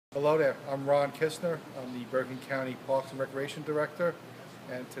Hello there, I'm Ron Kistner. I'm the Bergen County Parks and Recreation Director,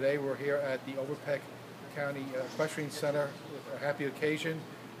 and today we're here at the Overpeck County Equestrian Center with a happy occasion.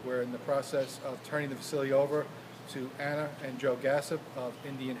 We're in the process of turning the facility over to Anna and Joe Gassip of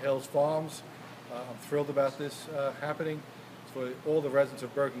Indian Hills Farms. I'm thrilled about this happening. For all the residents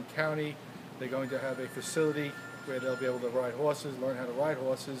of Bergen County, they're going to have a facility where they'll be able to ride horses, learn how to ride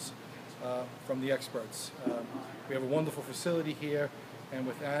horses from the experts. We have a wonderful facility here, and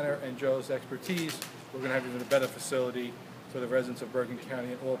with Anna and Joe's expertise, we're going to have even a better facility for the residents of Bergen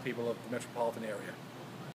County and all people of the metropolitan area.